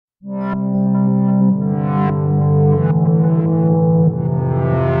Hello,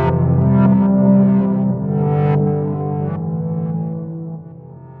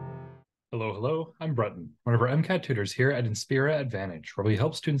 I'm Bretton, one of our MCAT tutors here at Inspira Advantage, where we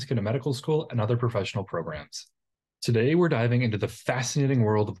help students get to medical school and other professional programs. Today, we're diving into the fascinating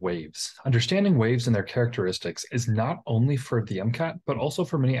world of waves. Understanding waves and their characteristics is not only for the MCAT, but also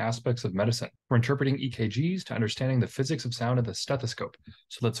for many aspects of medicine. We're interpreting EKGs to understanding the physics of sound in the stethoscope.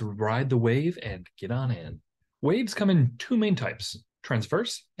 So let's ride the wave and get on in. Waves come in two main types,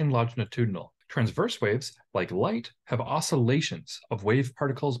 transverse and longitudinal. Transverse waves, like light, have oscillations of wave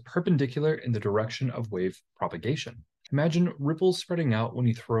particles perpendicular in the direction of wave propagation. Imagine ripples spreading out when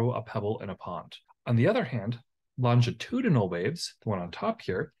you throw a pebble in a pond. On the other hand, longitudinal waves, the one on top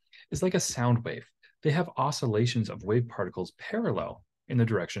here, is like a sound wave. They have oscillations of wave particles parallel in the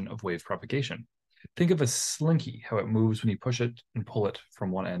direction of wave propagation. Think of a slinky, how it moves when you push it and pull it from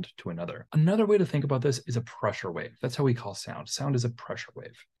one end to another. Another way to think about this is a pressure wave. That's how we call sound. Sound is a pressure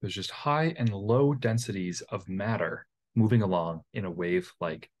wave. There's just high and low densities of matter moving along in a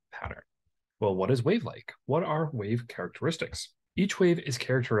wave-like pattern. Well, what is wave-like? What are wave characteristics? Each wave is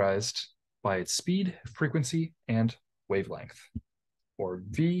characterized by its speed, frequency, and wavelength, or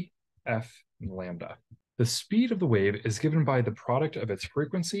V, F, and lambda. The speed of the wave is given by the product of its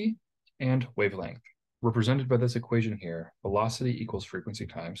frequency and wavelength, represented by this equation here, velocity equals frequency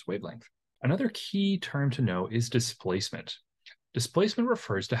times wavelength. Another key term to know is displacement. Displacement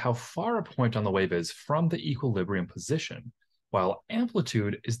refers to how far a point on the wave is from the equilibrium position, while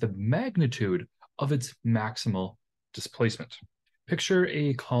amplitude is the magnitude of its maximal displacement. Picture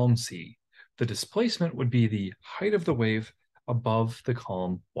a calm sea. The displacement would be the height of the wave above the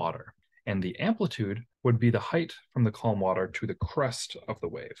calm water, and the amplitude would be the height from the calm water to the crest of the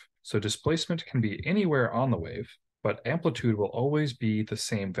wave. So displacement can be anywhere on the wave, but amplitude will always be the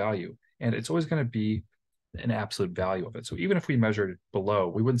same value, and it's always going to be an absolute value of it. So even if we measured it below,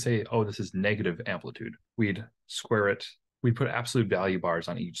 we wouldn't say, oh, this is negative amplitude. We'd square it. We'd put absolute value bars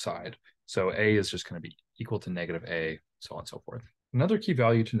on each side. So A is just going to be equal to negative A, so on and so forth. Another key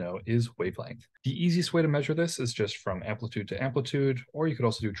value to know is wavelength. The easiest way to measure this is just from amplitude to amplitude, or you could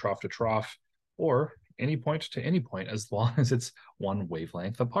also do trough to trough, or any point to any point as long as it's one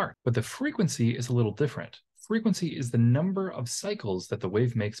wavelength apart. But the frequency is a little different. Frequency is the number of cycles that the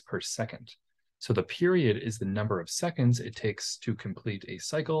wave makes per second. So the period is the number of seconds it takes to complete a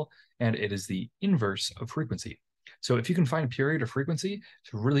cycle, and it is the inverse of frequency. So if you can find period or frequency,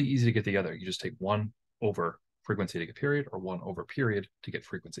 it's really easy to get the other. You just take 1 over frequency to get period, or 1 over period to get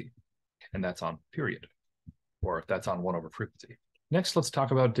frequency. And that's on period, or that's on 1 over frequency. Next, let's talk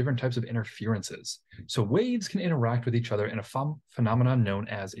about different types of interferences. So waves can interact with each other in a phenomenon known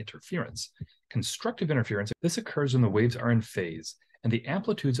as interference. Constructive interference, this occurs when the waves are in phase, and the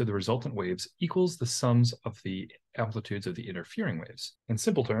amplitudes of the resultant waves equals the sums of the amplitudes of the interfering waves. In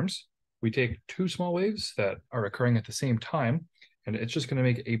simple terms, we take two small waves that are occurring at the same time, and it's just going to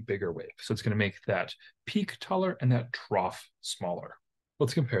make a bigger wave. So it's going to make that peak taller and that trough smaller.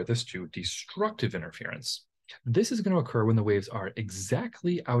 Let's compare this to destructive interference. This is going to occur when the waves are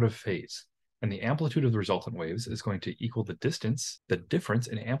exactly out of phase, and the amplitude of the resultant waves is going to equal the difference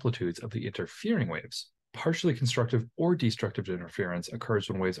in amplitudes of the interfering waves. Partially constructive or destructive interference occurs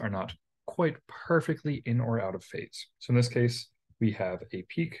when waves are not quite perfectly in or out of phase. So in this case, we have a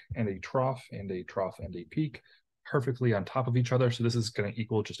peak and a trough and a trough and a peak perfectly on top of each other. So this is going to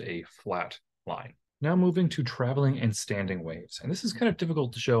equal just a flat line. Now moving to traveling and standing waves. And this is kind of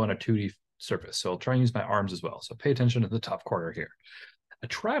difficult to show on a 2D surface. So I'll try and use my arms as well. So pay attention to the top corner here. A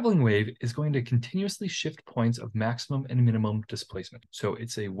traveling wave is going to continuously shift points of maximum and minimum displacement. So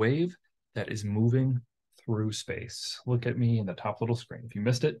it's a wave that is moving through space. Look at me in the top little screen. If you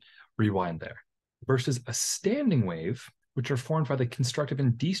missed it, rewind there. Versus a standing wave, which are formed by the constructive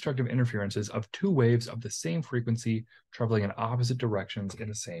and destructive interferences of two waves of the same frequency traveling in opposite directions in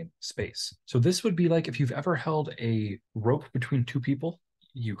the same space. So this would be like if you've ever held a rope between two people,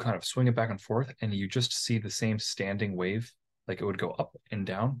 you kind of swing it back and forth and you just see the same standing wave, like it would go up and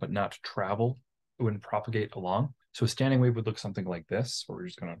down, but not travel. It wouldn't propagate along. So a standing wave would look something like this, where we're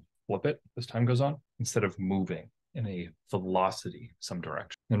just going to flip it as time goes on, instead of moving in a velocity some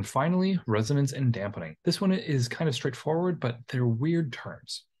direction. And finally, resonance and dampening. This one is kind of straightforward, but they're weird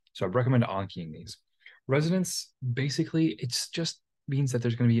terms. So I recommend Ankiing these. Resonance, basically, it's just means that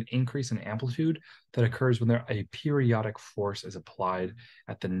there's going to be an increase in amplitude that occurs when a periodic force is applied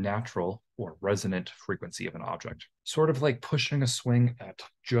at the natural or resonant frequency of an object, sort of like pushing a swing at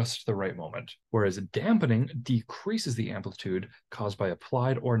just the right moment. Whereas dampening decreases the amplitude caused by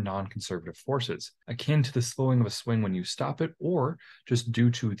applied or non-conservative forces, akin to the slowing of a swing when you stop it, or just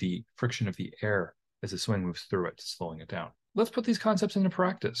due to the friction of the air as the swing moves through it, slowing it down. Let's put these concepts into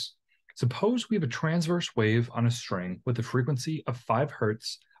practice. Suppose we have a transverse wave on a string with a frequency of 5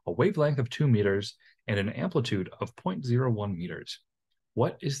 hertz, a wavelength of 2 meters, and an amplitude of 0.01 meters.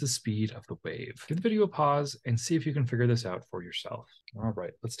 What is the speed of the wave? Give the video a pause and see if you can figure this out for yourself. All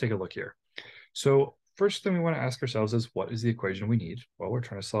right, let's take a look here. So first thing we want to ask ourselves is, what is the equation we need? Well, we're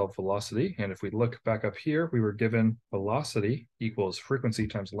trying to solve velocity. And if we look back up here, we were given velocity equals frequency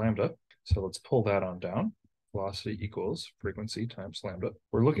times lambda. So let's pull that on down. Velocity equals frequency times lambda.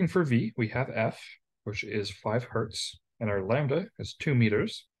 We're looking for V. We have F, which is 5 hertz, and our lambda is 2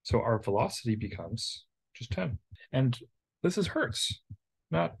 meters. So our velocity becomes just 10. And this is hertz,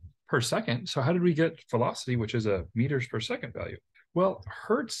 not per second. So how did we get velocity, which is a meters per second value? Well,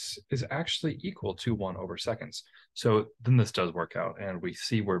 hertz is actually equal to 1 over seconds. So then this does work out, and we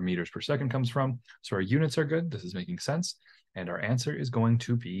see where meters per second comes from. So our units are good. This is making sense. And our answer is going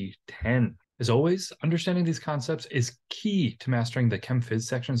to be 10. As always, understanding these concepts is key to mastering the Chem Phys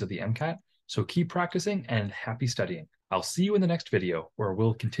sections of the MCAT, so keep practicing and happy studying. I'll see you in the next video, where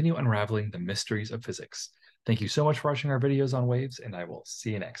we'll continue unraveling the mysteries of physics. Thank you so much for watching our videos on waves, and I will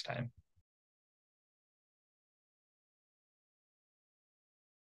see you next time.